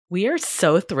We are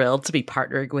so thrilled to be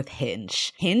partnering with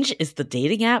Hinge. Hinge is the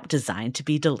dating app designed to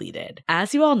be deleted.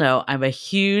 As you all know, I'm a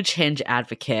huge Hinge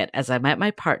advocate as I met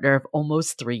my partner of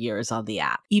almost 3 years on the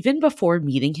app. Even before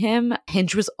meeting him,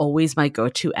 Hinge was always my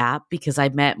go-to app because I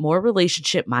met more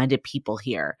relationship-minded people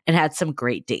here and had some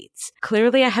great dates.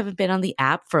 Clearly, I haven't been on the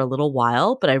app for a little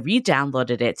while, but I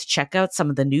re-downloaded it to check out some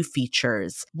of the new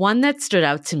features. One that stood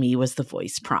out to me was the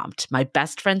voice prompt, my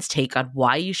best friend's take on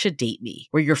why you should date me,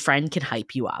 where your friend can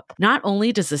hype you up. Not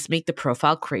only does this make the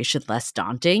profile creation less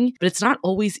daunting, but it's not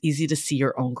always easy to see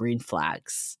your own green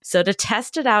flags. So to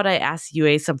test it out, I asked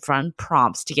Yue some fun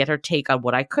prompts to get her take on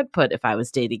what I could put if I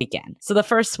was dating again. So the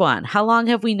first one, how long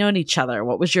have we known each other?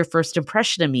 What was your first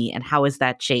impression of me and how has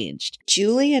that changed?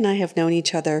 Julie and I have known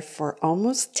each other for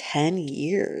almost 10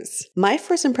 years. My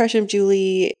first impression of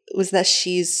Julie was that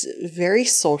she's very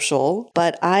social,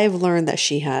 but I've learned that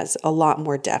she has a lot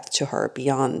more depth to her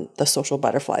beyond the social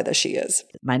butterfly that she is.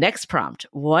 My next prompt,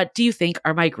 what do you think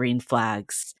are my green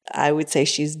flags? I would say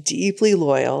she's deeply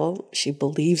loyal. She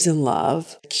believes in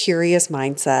love, curious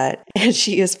mindset, and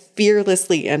she is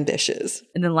fearlessly ambitious.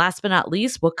 And then last but not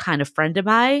least, what kind of friend am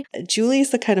I? Julie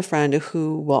is the kind of friend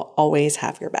who will always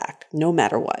have your back, no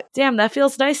matter what. Damn, that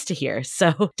feels nice to hear.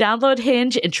 So download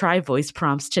Hinge and try voice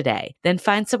prompts today. Then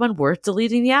find someone worth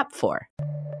deleting the app for.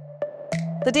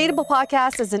 The Dateable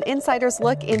Podcast is an insider's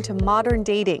look into modern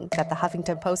dating that the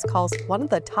Huffington Post calls one of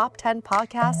the top 10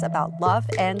 podcasts about love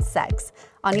and sex.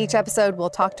 On each episode, we'll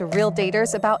talk to real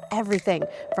daters about everything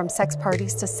from sex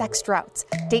parties to sex droughts,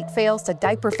 date fails to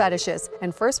diaper fetishes,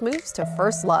 and first moves to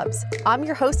first loves. I'm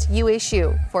your host, Yue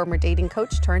Xu, former dating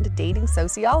coach turned dating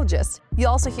sociologist. You'll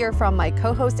also hear from my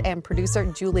co-host and producer,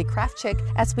 Julie Krafchick,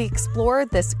 as we explore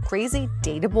this crazy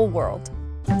dateable world.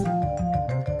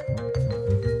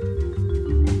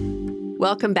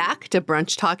 Welcome back to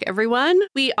Brunch Talk, everyone.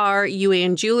 We are Yue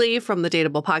and Julie from the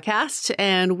Dateable Podcast,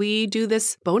 and we do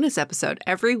this bonus episode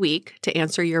every week to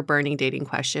answer your burning dating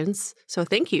questions. So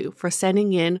thank you for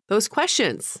sending in those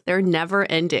questions. They're never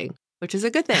ending, which is a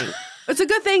good thing. It's a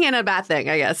good thing and a bad thing,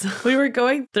 I guess. We were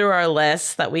going through our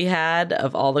list that we had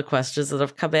of all the questions that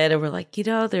have come in, and we're like,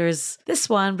 there's this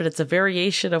one, but it's a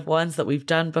variation of ones that we've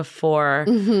done before.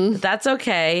 Mm-hmm. But that's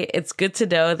okay. It's good to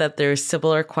know that there's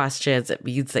similar questions. It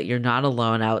means that you're not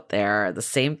alone out there. The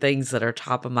same things that are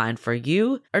top of mind for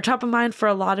you are top of mind for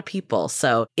a lot of people.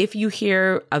 So if you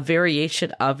hear a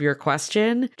variation of your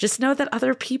question, just know that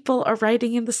other people are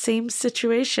writing in the same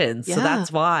situations. Yeah. So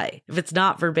that's why. If it's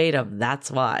not verbatim, that's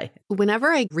why.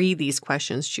 Whenever I read these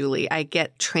questions, Julie, I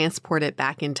get transported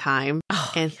back in time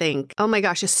and think, oh my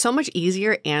gosh, it's so much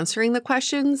easier answering the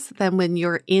questions than when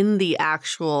you're in the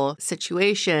actual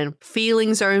situation.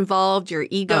 Feelings are involved, your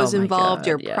ego's involved,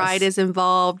 your pride is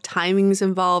involved, timing's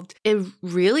involved. It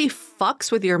really fucks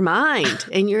with your mind.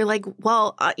 And you're like,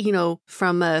 well,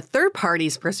 from a third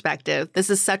party's perspective, this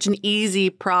is such an easy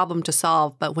problem to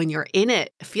solve. But when you're in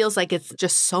it, it feels like it's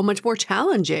just so much more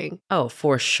challenging. Oh,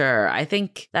 for sure. I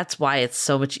think that's why it's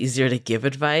so much easier to give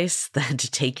advice than to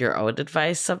take your own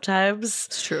advice sometimes.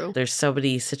 It's true. There's so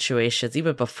many situations,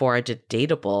 even before I did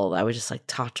Dateable, I would just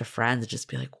talk to friends and just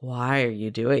be like, why are you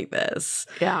doing this?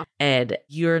 Yeah. And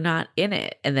you're not in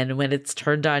it. And then when it's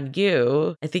turned on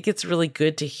you, I think it's really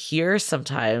good to hear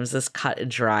sometimes this cut and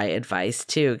dry advice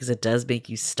too, because it does make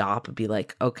you stop and be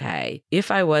like, okay, if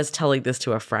I was telling this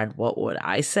to a friend, what would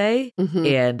I say? Mm-hmm.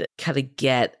 And kind of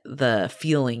get the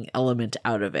feeling element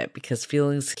out of it, because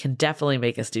feelings can definitely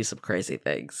make us do some crazy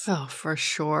things. Oh, for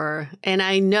sure. And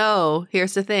I know,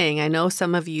 here's the thing, I know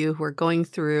some of you who are going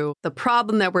through the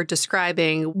problem that we're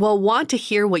describing will want to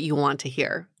hear what you want to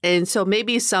hear. And so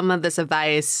maybe some of this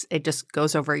advice, it just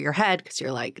goes over your head because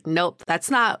you're like, nope,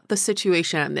 that's not the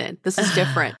situation I'm in. This is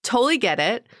different. Totally get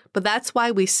it. But that's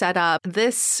why we set up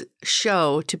this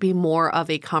show to be more of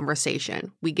a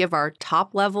conversation. We give our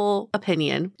top level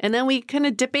opinion and then we kind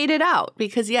of debate it out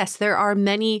because yes, there are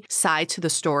many sides to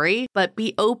the story, but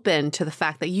be open to the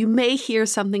fact that you may hear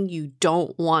something you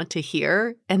don't want to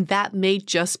hear. And that may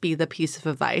just be the piece of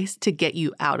advice to get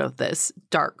you out of this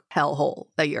dark hellhole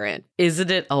that you're in.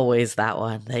 Isn't it always that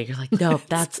one that you're like, nope,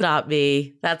 that's not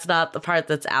me. That's not the part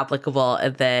that's applicable.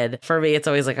 And then for me, it's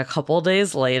always like a couple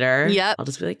days later. Yep. I'll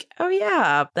just be like, oh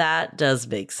yeah, that does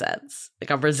make sense.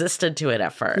 Like I'm resistant to it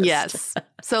at first. Yes.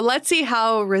 So let's see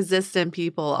how resistant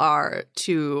people are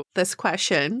to this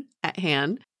question at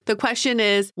hand. The question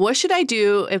is, what should I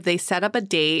do if they set up a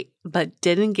date but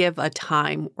didn't give a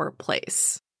time or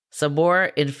place? Some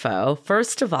more info.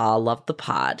 First of all, love the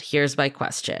pod. Here's my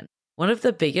question. One of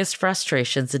the biggest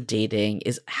frustrations in dating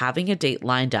is having a date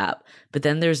lined up, but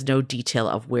then there's no detail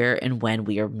of where and when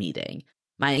we are meeting.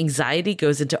 My anxiety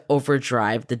goes into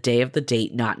overdrive the day of the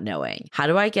date, not knowing. How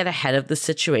do I get ahead of the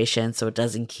situation so it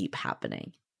doesn't keep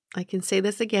happening? I can say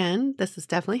this again. This has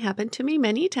definitely happened to me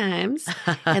many times.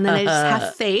 And then I just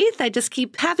have faith. I just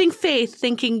keep having faith,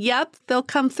 thinking, yep, they'll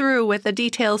come through with the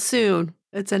details soon.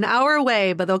 It's an hour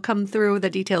away, but they'll come through with the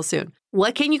details soon.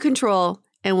 What can you control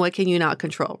and what can you not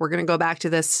control? We're going to go back to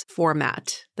this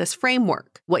format, this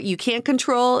framework. What you can't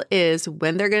control is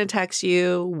when they're going to text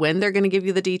you, when they're going to give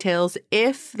you the details,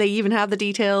 if they even have the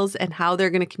details, and how they're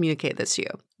going to communicate this to you.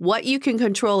 What you can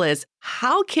control is,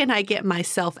 how can I get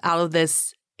myself out of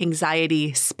this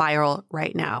anxiety spiral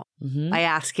right now by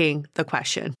asking the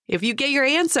question? If you get your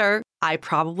answer, I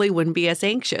probably wouldn't be as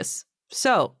anxious.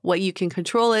 So what you can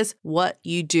control is what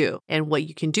you do. And what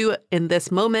you can do in this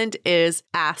moment is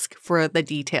ask for the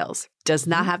details. Does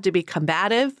not have to be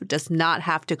combative, does not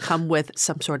have to come with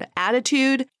some sort of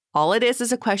attitude. All it is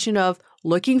a question of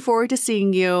looking forward to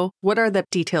seeing you. What are the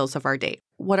details of our date?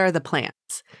 What are the plans?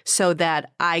 So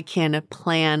that I can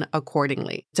plan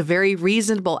accordingly. It's a very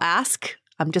reasonable ask.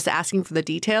 I'm just asking for the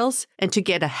details. And to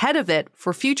get ahead of it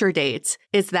for future dates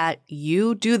is that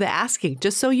you do the asking.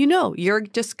 Just so you know, you're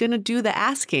just going to do the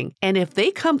asking. And if they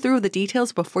come through with the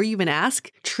details before you even ask,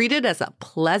 treat it as a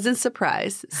pleasant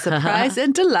surprise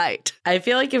and delight. I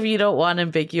feel like if you don't want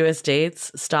ambiguous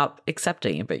dates, stop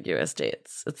accepting ambiguous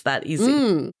dates. It's that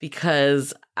easy.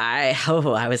 Because I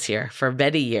was here for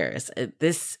many years.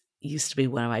 This used to be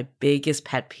one of my biggest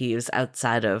pet peeves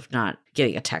outside of not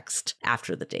getting a text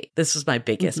after the date. This was my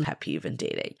biggest pet peeve in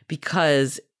dating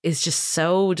because it's just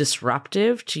so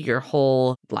disruptive to your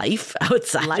whole life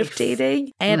outside of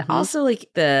dating. And also like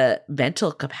the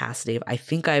mental capacity of, I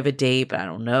think I have a date, but I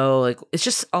don't know. Like it's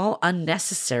just all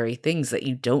unnecessary things that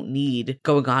you don't need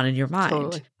going on in your mind.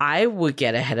 Totally. I would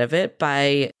get ahead of it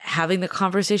by having the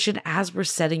conversation as we're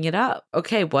setting it up.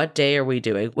 Okay, what day are we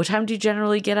doing? What time do you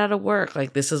generally get out of work?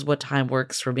 Like this is what time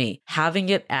works for me. Having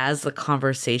it as the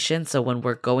conversation. So when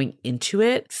we're going into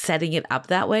it, setting it up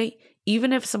that way,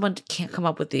 even if someone can't come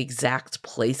up with the exact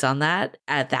place on that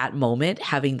at that moment,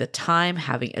 having the time,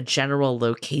 having a general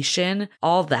location,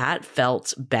 all that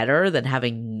felt better than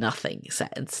having nothing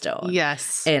set in stone.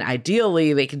 Yes. And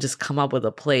ideally, they can just come up with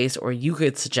a place, or you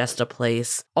could suggest a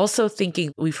place. Also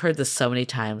thinking, we've heard this so many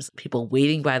times, people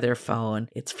waiting by their phone.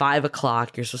 It's 5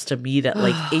 o'clock. You're supposed to meet at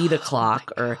like 8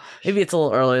 o'clock, or maybe it's a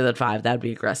little earlier than 5. That'd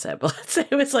be aggressive. But let's say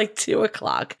it was like 2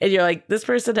 o'clock. And you're like, this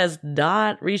person has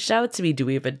not reached out to me. Do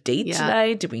we have a date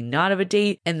tonight? Do we not have a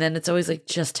date? And then it's always like,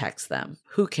 just text them.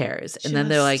 Who cares? And then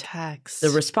they're like, the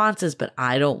response is, but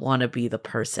I don't want to be the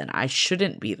person. I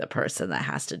shouldn't be the person that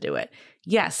has to do it.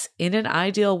 Yes, in an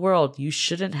ideal world, you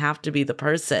shouldn't have to be the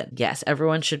person. Yes,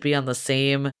 everyone should be on the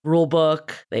same rule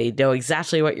book. They know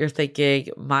exactly what you're thinking,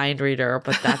 mind reader,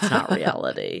 but that's not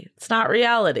reality. It's not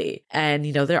reality. And,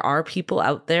 you know, there are people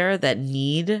out there that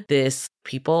need this.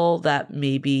 People that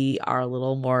maybe are a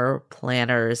little more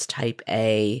planners, type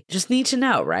A, just need to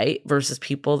know, right? Versus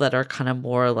people that are kind of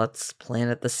more, let's plan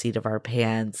at the seat of our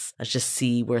pants. Let's just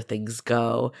see where things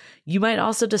go. You might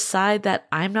also decide that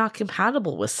I'm not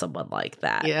compatible with someone like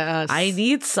that. Yes. I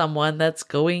need someone that's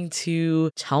going to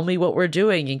tell me what we're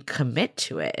doing and commit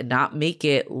to it and not make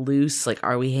it loose. Like,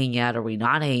 are we hanging out? Are we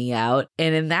not hanging out?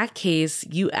 And in that case,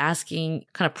 you asking,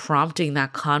 kind of prompting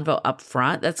that convo up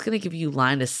front, that's going to give you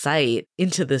line of sight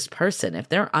into this person. If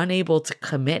they're unable to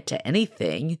commit to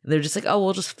anything, they're just like, oh,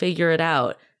 we'll just figure it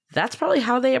out. That's probably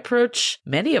how they approach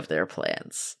many of their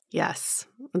plans. Yes,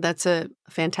 that's a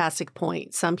fantastic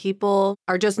point. Some people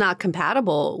are just not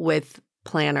compatible with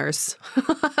planners.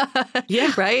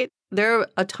 Yeah. Right? There are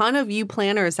a ton of you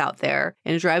planners out there,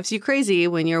 and it drives you crazy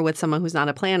when you're with someone who's not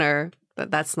a planner, but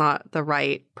that's not the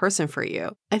right person for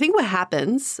you. I think what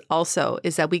happens also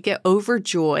is that we get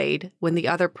overjoyed when the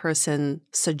other person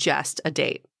suggests a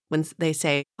date. When they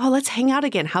say, oh, let's hang out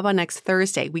again. How about next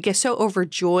Thursday? We get so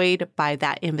overjoyed by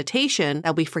that invitation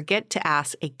that we forget to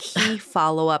ask a key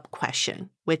follow-up question,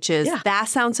 which is, that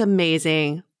sounds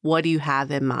amazing. What do you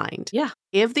have in mind? Yeah.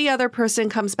 If the other person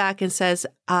comes back and says,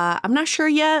 I'm not sure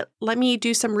yet, let me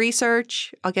do some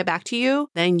research, I'll get back to you,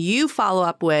 then you follow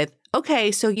up with,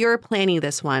 okay, so you're planning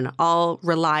this one. I'll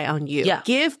rely on you. Yeah.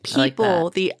 Give people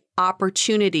the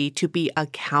opportunity to be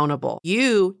accountable.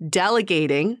 You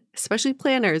delegating, especially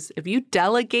planners, if you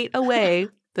delegate away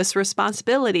this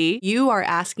responsibility, you are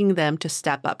asking them to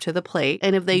step up to the plate.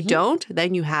 And if they don't,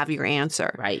 then you have your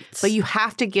answer. Right. But you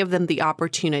have to give them the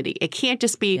opportunity. It can't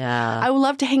just be, I would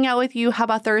love to hang out with you. How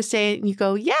about Thursday? And you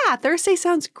go, yeah, Thursday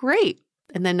sounds great.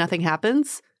 And then nothing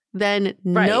happens. then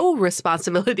no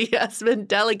responsibility has been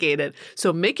delegated.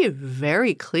 So make it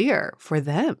very clear for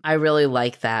them. I really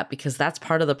like that because that's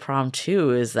part of the problem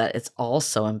too, is that it's all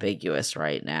so ambiguous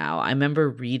right now. I remember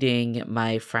reading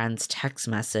my friend's text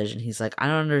message and he's like, I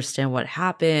don't understand what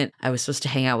happened. I was supposed to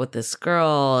hang out with this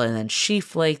girl and then she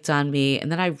flaked on me.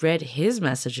 And then I read his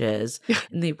messages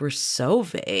and they were so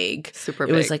vague. Super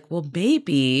vague. It was like, well,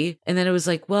 maybe. And then it was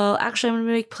like, well, actually, I'm going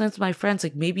to make plans with my friends.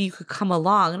 Like, maybe you could come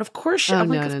along. And of course,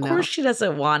 of course she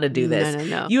doesn't want to do this.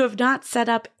 No. You have not set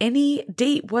up any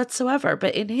date whatsoever.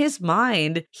 But in his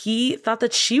mind, he thought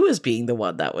that she was being the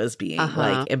one that was being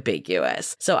like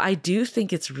ambiguous. So I do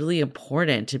think it's really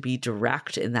important to be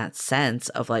direct in that sense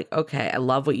of like, okay, I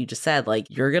love what you just said. Like,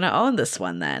 you're going to own this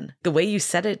one then. The way you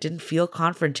said it didn't feel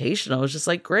confrontational. It was just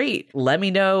like, great, let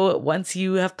me know once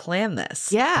you have planned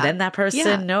this. Yeah. Then that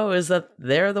person knows that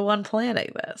they're the one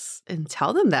planning this. And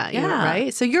tell them that, Yeah.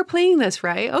 right? So you're planning this,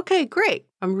 right? Okay, great.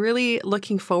 I'm really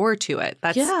looking forward to it.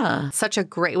 That's such a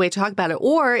great way to talk about it.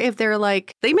 Or if they're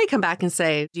like, they may come back and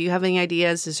say, do you have any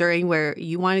ideas? Is there anywhere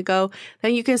you want to go?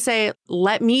 Then you can say,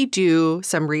 let me do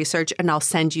some research and I'll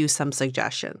send you some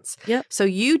suggestions. Yep. So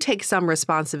you take some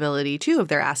responsibility too if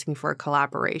they're asking for a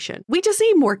collaboration. We just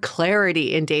need more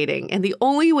clarity in dating. And the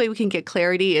only way we can get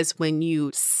clarity is when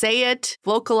you say it,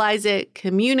 vocalize it,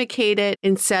 communicate it,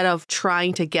 instead of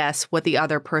trying to guess what the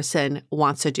other person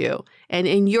wants to do. And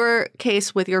in your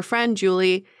case with your friend,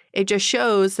 Julie, it just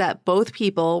shows that both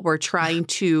people were trying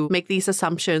to make these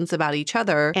assumptions about each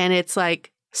other. And it's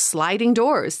like sliding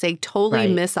doors. They totally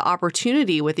miss the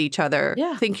opportunity with each other,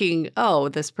 thinking, oh,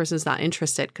 this person's not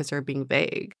interested because they're being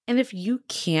vague. And if you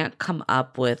can't come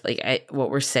up with like what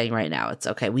we're saying right now, it's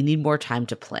okay. We need more time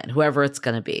to plan, whoever it's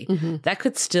going to be. That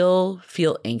could still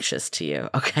feel anxious to you.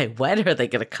 Okay, when are they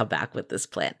going to come back with this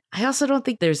plan? I also don't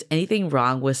think there's anything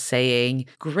wrong with saying,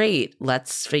 great,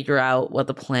 let's figure out what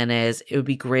the plan is. It would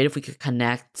be great if we could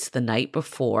connect the night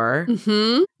before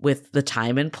with the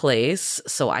time and place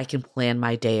so I can plan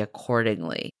my day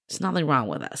accordingly. There's nothing wrong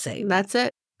with that saying. That's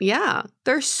it. Yeah.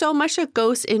 There's so much that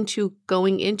goes into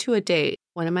going into a date.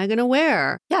 What am I going to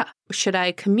wear? Yeah. Should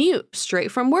I commute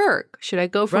straight from work? Should I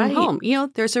go from home? You know,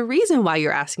 there's a reason why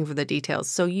you're asking for the details,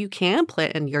 so you can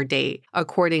plan your date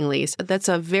accordingly. So that's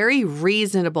a very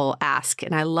reasonable ask.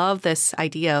 And I love this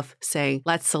idea of saying,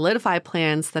 let's solidify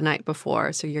plans the night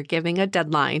before. So you're giving a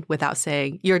deadline without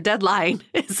saying your deadline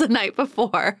is the night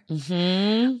before.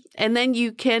 And then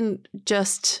you can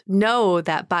just know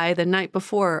that by the night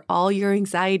before, all your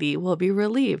anxiety will be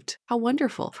relieved. How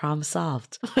wonderful. Problem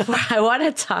solved. I want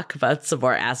to talk about some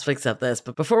more aspects of this,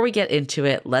 but before we get into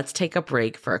it, let's take a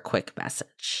break for a quick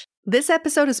message. This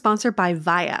episode is sponsored by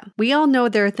Viia. We all know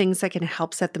there are things that can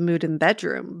help set the mood in the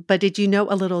bedroom, but did you know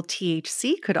a little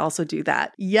THC could also do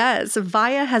that? Yes,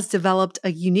 Viia has developed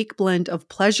a unique blend of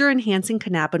pleasure-enhancing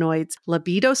cannabinoids,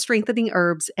 libido-strengthening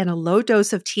herbs, and a low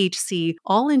dose of THC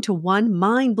all into one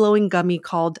mind-blowing gummy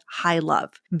called High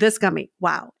Love. This gummy,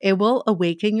 wow, it will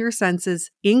awaken your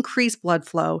senses, increase blood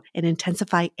flow, and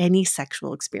intensify any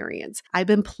sexual experience. I've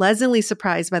been pleasantly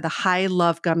surprised by the High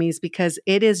Love gummies because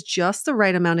it is just the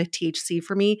right amount of THC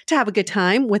for me to have a good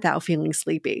time without feeling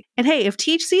sleepy. And hey, if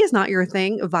THC is not your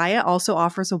thing, Viia also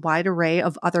offers a wide array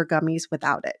of other gummies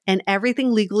without it. And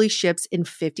everything legally ships in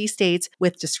 50 states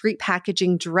with discreet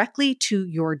packaging directly to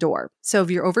your door. So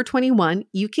if you're over 21,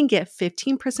 you can get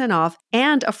 15% off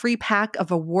and a free pack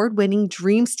of award-winning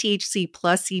Dreams THC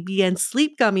plus CBN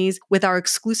sleep gummies with our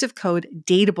exclusive code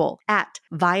DATEABLE at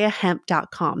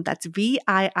viiahemp.com. That's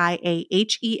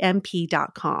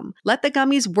VIIAHEMP.com. Let the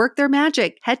gummies work their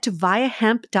magic. Head to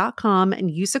viiahemp.com and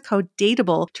use the code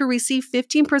DATEABLE to receive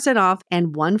 15% off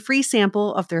and one free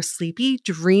sample of their Sleepy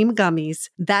Dream gummies.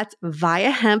 That's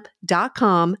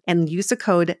viiahemp.com and use the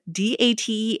code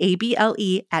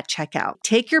DATEABLE at checkout.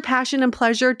 Take your passion and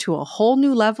pleasure to a whole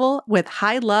new level with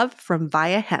High Love from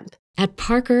Viia Hemp. At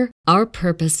Parker, our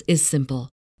purpose is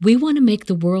simple. We want to make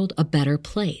the world a better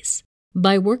place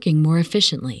by working more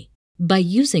efficiently, by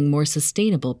using more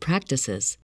sustainable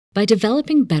practices, by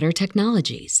developing better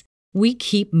technologies. We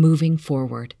keep moving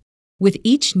forward. With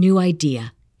each new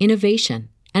idea, innovation,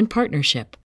 and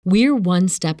partnership, we're one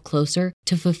step closer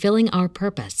to fulfilling our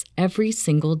purpose every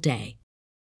single day.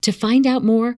 To find out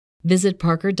more, visit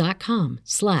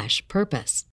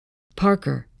parker.com/purpose.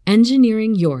 Parker,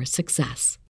 engineering your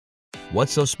success.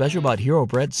 What's so special about Hero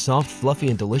Bread's soft, fluffy,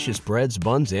 and delicious breads,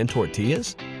 buns, and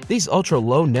tortillas? These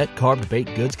ultra-low net-carb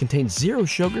baked goods contain zero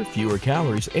sugar, fewer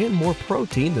calories, and more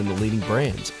protein than the leading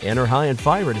brands, and are high in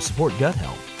fiber to support gut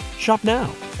health. Shop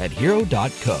now at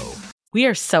Hero.co. We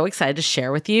are so excited to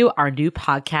share with you our new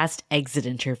podcast, Exit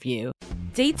Interview.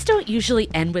 Dates don't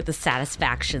usually end with a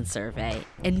satisfaction survey,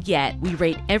 and yet we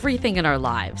rate everything in our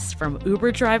lives, from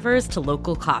Uber drivers to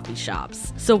local coffee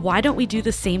shops. So why don't we do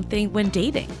the same thing when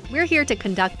dating? We're here to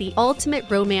conduct the ultimate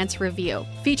romance review,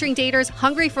 featuring daters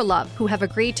hungry for love who have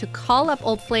agreed to call up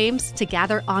old flames to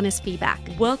gather honest feedback.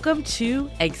 Welcome to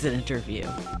Exit Interview.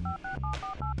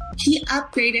 He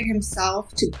upgraded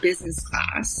himself to business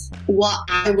class while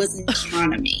I was in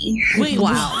economy. Wait,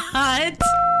 wow. What?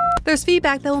 There's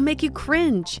feedback that will make you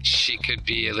cringe. She could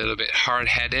be a little bit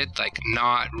hard-headed, like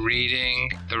not reading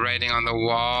the writing on the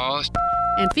wall.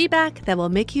 And feedback that will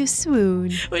make you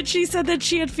swoon. When she said that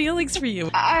she had feelings for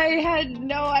you. I had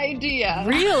no idea.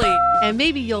 Really? And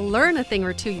maybe you'll learn a thing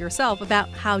or two yourself about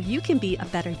how you can be a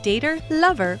better dater,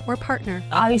 lover, or partner.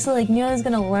 Obviously, knew I was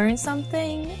going to learn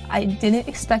something. I didn't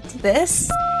expect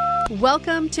this.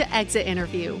 Welcome to Exit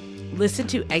Interview. Listen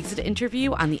to Exit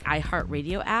Interview on the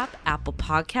iHeartRadio app, Apple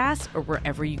Podcasts, or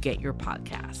wherever you get your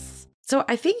podcasts. So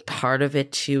I think part of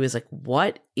it too is like,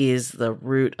 what is the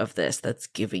root of this that's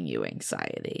giving you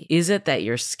anxiety? Is it that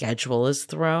your schedule is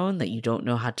thrown, that you don't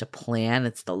know how to plan?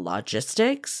 It's the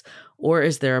logistics? Or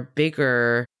is there a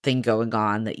bigger thing going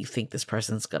on that you think this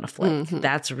person's going to flake? Mm-hmm.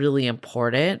 That's really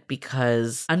important,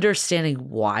 because understanding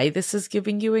why this is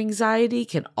giving you anxiety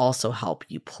can also help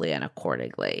you plan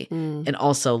accordingly. And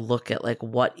also look at like,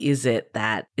 what is it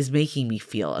that is making me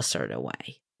feel a certain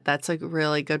way? That's a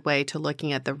really good way to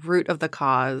looking at the root of the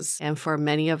cause. And for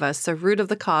many of us, the root of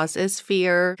the cause is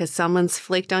fear, because someone's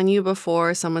flaked on you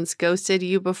before, someone's ghosted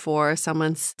you before,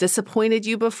 someone's disappointed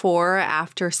you before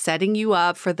after setting you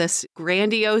up for this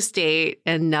grandiose date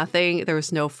and there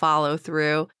was no follow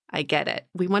through. I get it.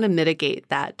 We want to mitigate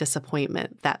that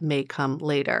disappointment that may come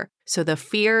later. So the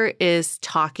fear is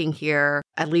talking here,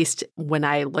 at least when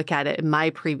I look at it in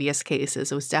my previous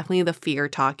cases, it was definitely the fear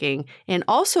talking, and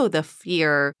also the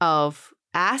fear of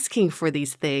asking for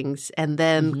these things and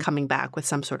then coming back with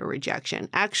some sort of rejection.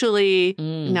 Actually,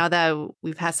 now that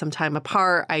we've had some time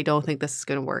apart, I don't think this is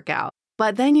going to work out.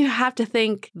 But then you have to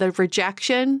think the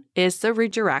rejection is the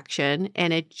redirection,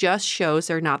 and it just shows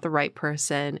they're not the right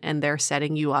person and they're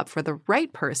setting you up for the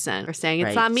right person. They're saying,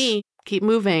 it's not me. Keep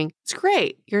moving. It's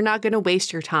great. You're not going to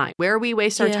waste your time. Where we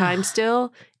waste our time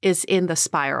still is in the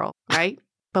spiral, right?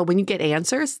 But when you get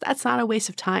answers, that's not a waste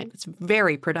of time. It's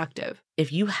very productive.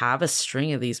 If you have a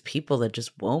string of these people that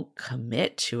just won't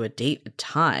commit to a date and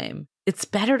time, it's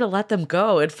better to let them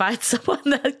go and find someone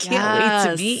that can't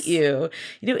wait to meet you.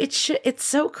 You know, it's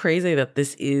so crazy that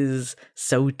this is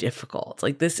so difficult.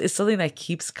 Like, this is something that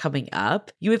keeps coming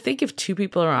up. You would think if two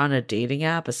people are on a dating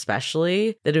app,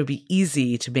 especially, that it would be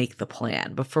easy to make the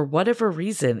plan. But for whatever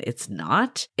reason, it's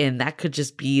not. And that could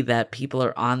just be that people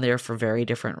are on there for very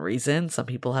different reasons. Some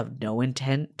people have no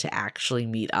intent to actually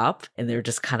meet up, and they're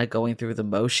just kind of going through the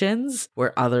motions,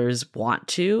 where others want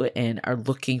to and are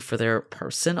looking for their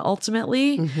person ultimately.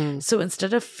 So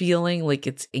instead of feeling like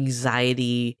it's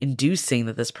anxiety inducing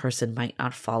that this person might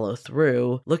not follow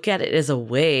through, look at it as a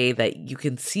way that you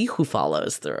can see who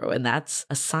follows through. And that's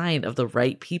a sign of the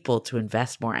right people to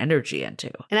invest more energy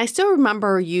into. And I still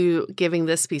remember you giving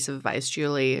this piece of advice,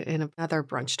 Julie, in another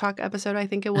Brunch Talk episode, I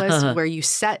think it was, where you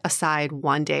set aside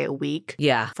one day a week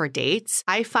for dates.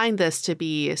 I find this to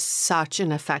be such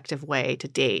an effective way to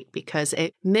date, because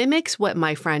it mimics what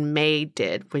my friend May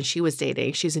did when she was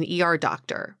dating. She's an ER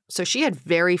doctor. So she had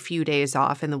very few days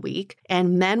off in the week,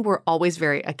 and men were always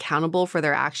very accountable for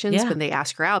their actions when they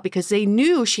asked her out, because they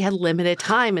knew she had limited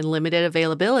time and limited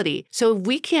availability. So if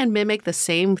we can mimic the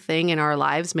same thing in our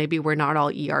lives, maybe we're not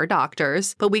all ER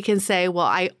doctors, but we can say, well,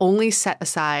 I only set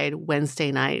aside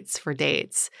Wednesday nights for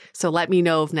dates. So let me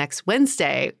know if next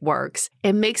Wednesday works.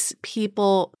 It makes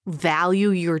people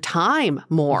value your time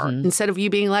more instead of you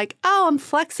being like, oh, I'm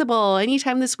flexible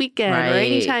anytime this weekend or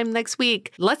anytime next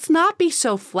week. Let's not be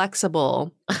so flexible,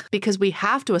 because we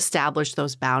have to establish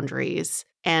those boundaries,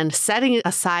 and setting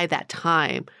aside that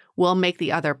time will make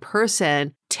the other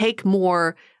person take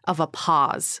more of a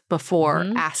pause before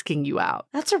asking you out.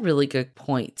 That's a really good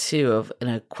point too, and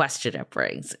a question it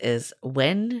brings is,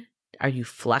 when are you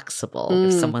flexible?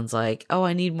 If someone's like, oh,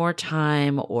 I need more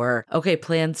time, or okay,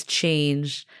 plans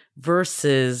change,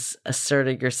 versus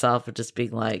asserting yourself and just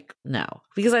being like, no.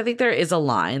 Because I think there is a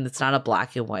line that's not a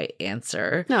black and white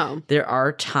answer. No. There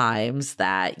are times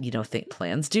that, think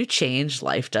plans do change,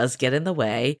 life does get in the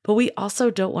way, but we also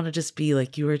don't want to just be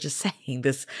like you were just saying,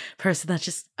 this person that's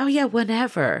just, oh yeah,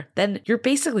 whenever. Then you're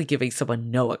basically giving someone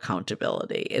no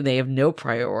accountability, and they have no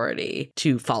priority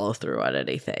to follow through on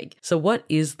anything. So what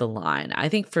is the line? I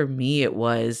think for me it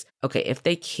was, okay, if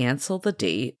they cancel the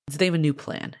date, do they have a new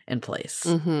plan in place?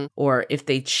 Or if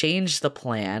they change the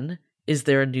plan, is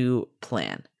there a new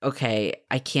plan? Okay,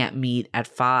 I can't meet at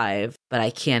 5, but I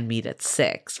can meet at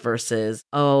 6 versus,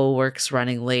 oh, work's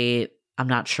running late. I'm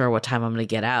not sure what time I'm going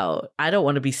to get out. I don't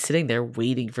want to be sitting there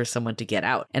waiting for someone to get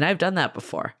out. And I've done that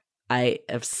before. I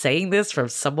am saying this from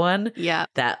someone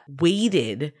that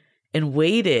waited,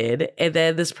 and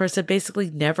then this person basically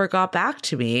never got back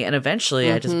to me. And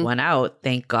eventually I just went out,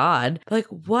 thank God. Like,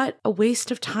 what a waste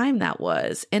of time that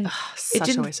was. And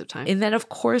such a waste of time. And then, of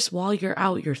course, while you're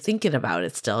out, you're thinking about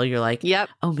it still. You're like,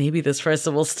 oh, maybe this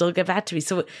person will still get back to me.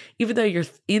 So even though you're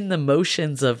in the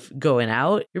motions of going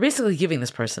out, you're basically giving this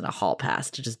person a hall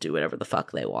pass to just do whatever the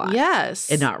fuck they want.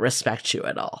 Yes. And not respect you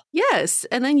at all. Yes.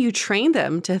 And then you train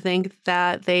them to think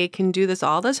that they can do this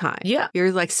all the time. Yeah.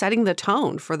 You're like setting the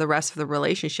tone for the rest of the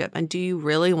relationship. And do you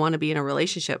really want to be in a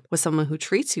relationship with someone who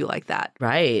treats you like that?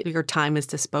 Right. Your time is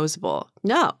disposable.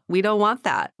 No, we don't want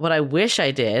that. What I wish I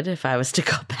did if I was to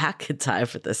go back in time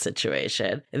for this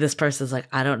situation, and this person's like,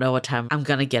 I don't know what time I'm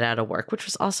going to get out of work, which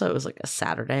was also, it was like a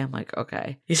Saturday. I'm like,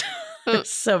 okay. There's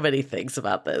so many things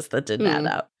about this that didn't add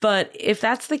up. But if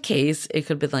that's the case, it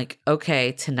could be like,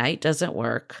 okay, tonight doesn't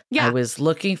work. Yeah. I was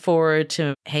looking forward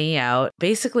to hanging out.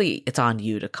 Basically, it's on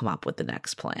you to come up with the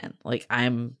next plan. Like,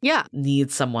 need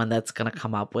someone that's going to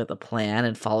come up with a plan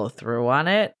and follow through on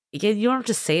it. Again, you don't have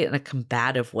to say it in a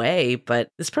combative way, but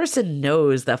this person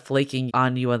knows that flaking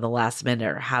on you in the last minute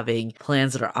or having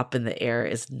plans that are up in the air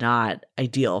is not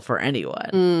ideal for anyone.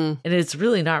 And it's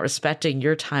really not respecting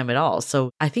your time at all.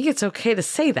 So I think it's okay to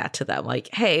say that to them. Like,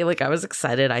 hey, like, I was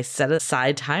excited. I set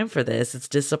aside time for this. It's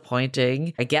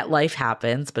disappointing. I get life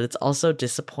happens, but it's also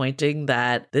disappointing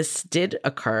that this did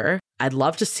occur. I'd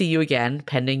love to see you again,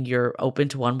 pending you're open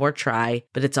to one more try,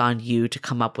 but it's on you to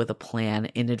come up with a plan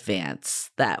in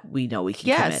advance that we know we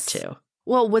can commit to.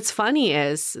 Well, what's funny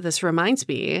is, this reminds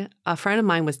me, a friend of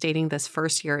mine was dating this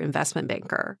first-year investment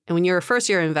banker. And when you're a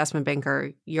first-year investment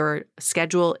banker, your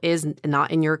schedule is not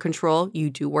in your control.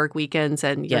 You do work weekends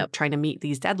and you're trying to meet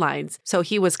these deadlines. So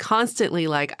he was constantly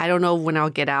like, I don't know when I'll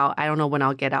get out. I don't know when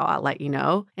I'll get out. I'll let you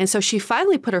know. And so she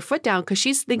finally put her foot down because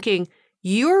she's thinking,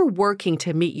 you're working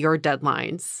to meet your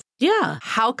deadlines. Yeah.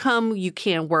 How come you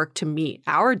can't work to meet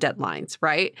our deadlines,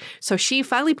 right? So she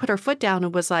finally put her foot down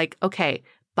and was like, okay,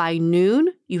 by noon,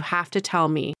 you have to tell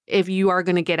me if you are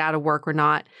going to get out of work or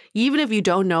not. Even if you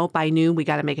don't know, by noon, we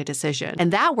got to make a decision.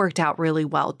 And that worked out really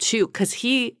well, too, because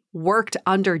he worked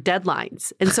under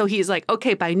deadlines. And so he's like,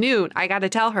 okay, by noon, I got to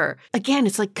tell her. Again,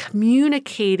 it's like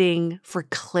communicating for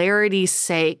clarity's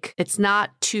sake. It's not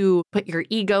to put your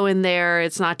ego in there.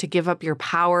 It's not to give up your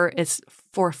power. It's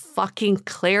for fucking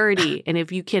clarity. And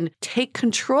if you can take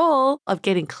control of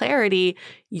getting clarity,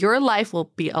 your life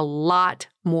will be a lot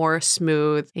more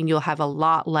smooth and you'll have a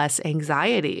lot less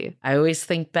anxiety. I always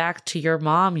think back to your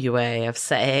mom, Yue, of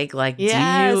saying, like,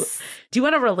 yes. do you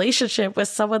want a relationship with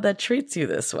someone that treats you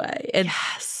this way? And,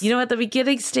 you know, at the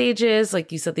beginning stages,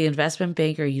 like you said, the investment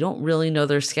banker, you don't really know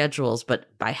their schedules,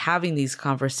 but by having these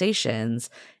conversations,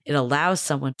 it allows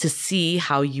someone to see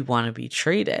how you want to be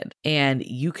treated, and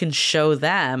you can show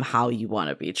them how you want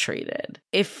to be treated.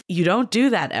 If you don't do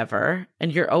that ever,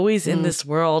 and you're always in this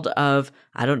world of,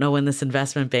 I don't know when this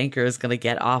investment banker is going to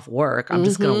get off work, I'm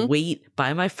just going to wait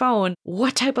by my phone.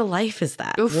 What type of life is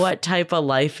that? Oof. What type of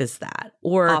life is that?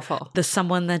 Or awful. The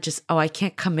someone that just, I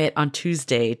can't commit on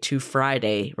Tuesday to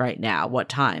Friday right now. What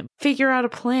time? Figure out a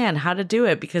plan how to do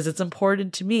it because it's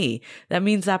important to me. That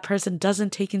means that person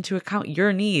doesn't take into account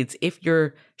your needs if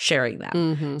you're sharing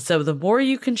them. So the more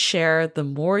you can share, the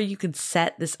more you can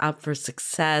set this up for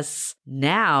success.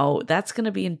 Now that's going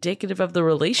to be indicative of the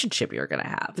relationship you're going to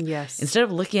have. Yes. Instead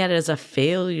of looking at it as a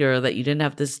failure that you didn't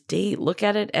have this date, look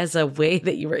at it as a way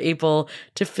that you were able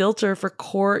to filter for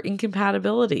core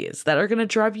incompatibilities that are going to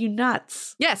drive you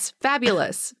nuts. Yes.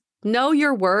 Fabulous. Know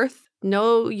your worth.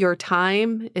 Know your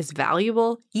time is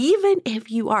valuable, even if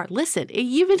you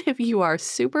are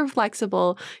super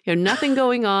flexible, you have nothing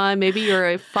going on. Maybe you're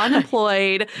a fun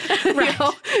employed,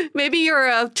 maybe you're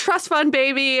a trust fund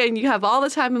baby and you have all the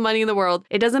time and money in the world.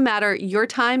 It doesn't matter. Your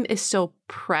time is so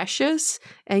precious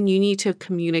and you need to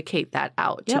communicate that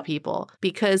out to people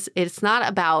because it's not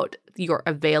about your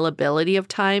availability of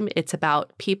time. It's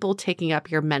about people taking up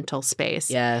your mental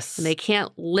space. Yes. And they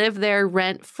can't live there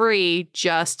rent free,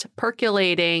 just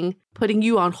percolating, putting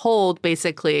you on hold,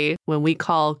 basically. When we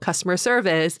call customer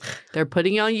service, they're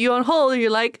putting you on hold and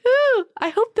you're like, ooh, I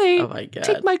hope they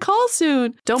take my call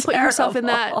soon. Don't put yourself in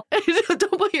that.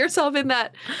 Don't put yourself in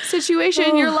that situation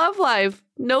in your love life.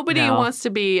 Nobody wants to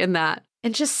be in that.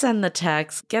 And just send the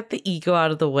text, get the ego out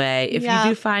of the way. If you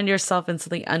do find yourself in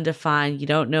something undefined, you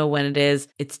don't know when it is,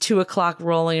 it's 2:00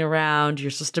 rolling around, you're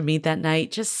supposed to meet that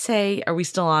night, just say, are we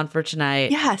still on for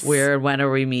tonight? Yes. Where and when are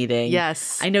we meeting?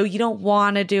 Yes. I know you don't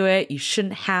want to do it. You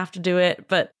shouldn't have to do it,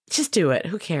 but just do it.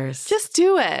 Who cares? Just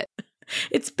do it.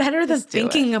 It's better than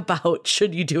thinking about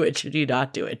should you do it, should you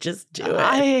not do it. Just do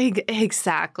it.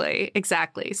 Exactly.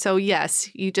 So yes,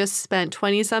 you just spent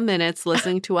 20-some minutes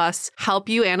listening to us help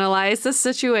you analyze the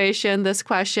situation, this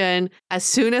question. As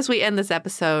soon as we end this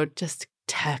episode, just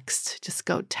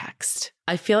go text.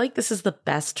 I feel like this is the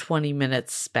best 20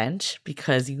 minutes spent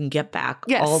because you can get back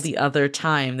all the other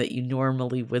time that you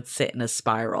normally would sit in a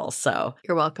spiral. So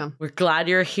you're welcome. We're glad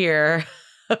you're here.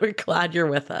 We're glad you're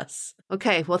with us.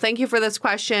 Okay. Well, thank you for this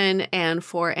question. And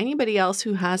for anybody else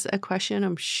who has a question,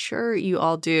 I'm sure you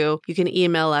all do. You can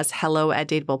email us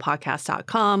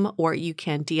hello@dateablepodcast.com, or you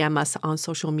can DM us on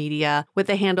social media with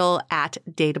the handle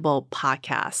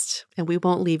 @dateablepodcast. And we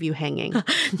won't leave you hanging.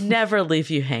 Never leave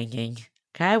you hanging.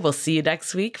 Okay. We'll see you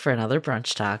next week for another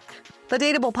brunch talk. The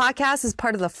Dateable Podcast is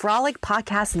part of the Frolic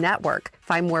Podcast Network.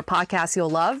 Find more podcasts you'll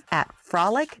love at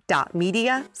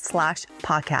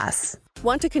frolic.media/podcasts.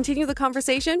 Want to continue the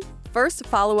conversation? First,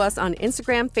 follow us on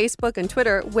Instagram, Facebook, and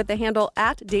Twitter with the handle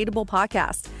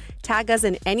 @DateablePodcast. Tag us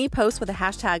in any post with the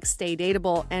hashtag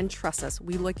StayDateable, and trust us,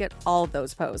 we look at all of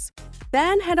those posts.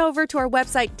 Then head over to our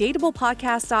website,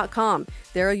 dateablepodcast.com.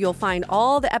 There you'll find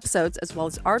all the episodes as well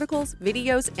as articles,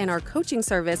 videos, and our coaching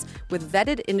service with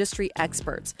vetted industry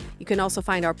experts. You can also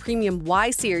find our premium Why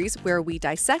series, where we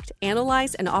dissect,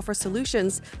 analyze, and offer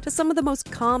solutions to some of the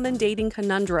most common dating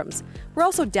conundrums. We're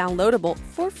also downloadable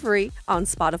for free on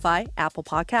Spotify, Apple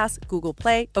Podcasts, Google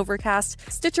Play,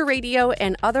 Overcast, Stitcher Radio,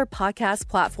 and other podcast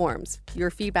platforms. Your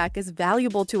feedback is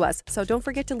valuable to us, so don't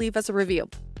forget to leave us a review.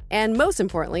 And most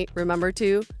importantly, remember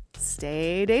to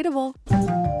stay dateable.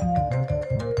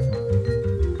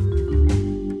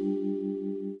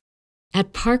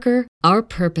 At Parker, our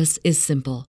purpose is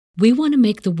simple. We want to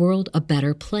make the world a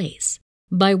better place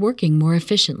by working more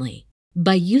efficiently,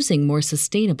 by using more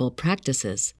sustainable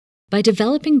practices, by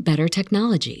developing better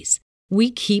technologies.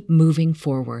 We keep moving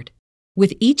forward.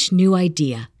 With each new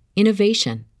idea,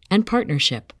 innovation, and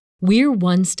partnership, we're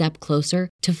one step closer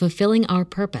to fulfilling our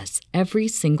purpose every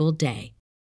single day.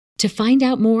 To find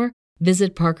out more,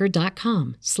 visit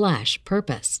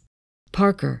parker.com/purpose.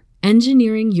 Parker,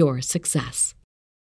 engineering your success.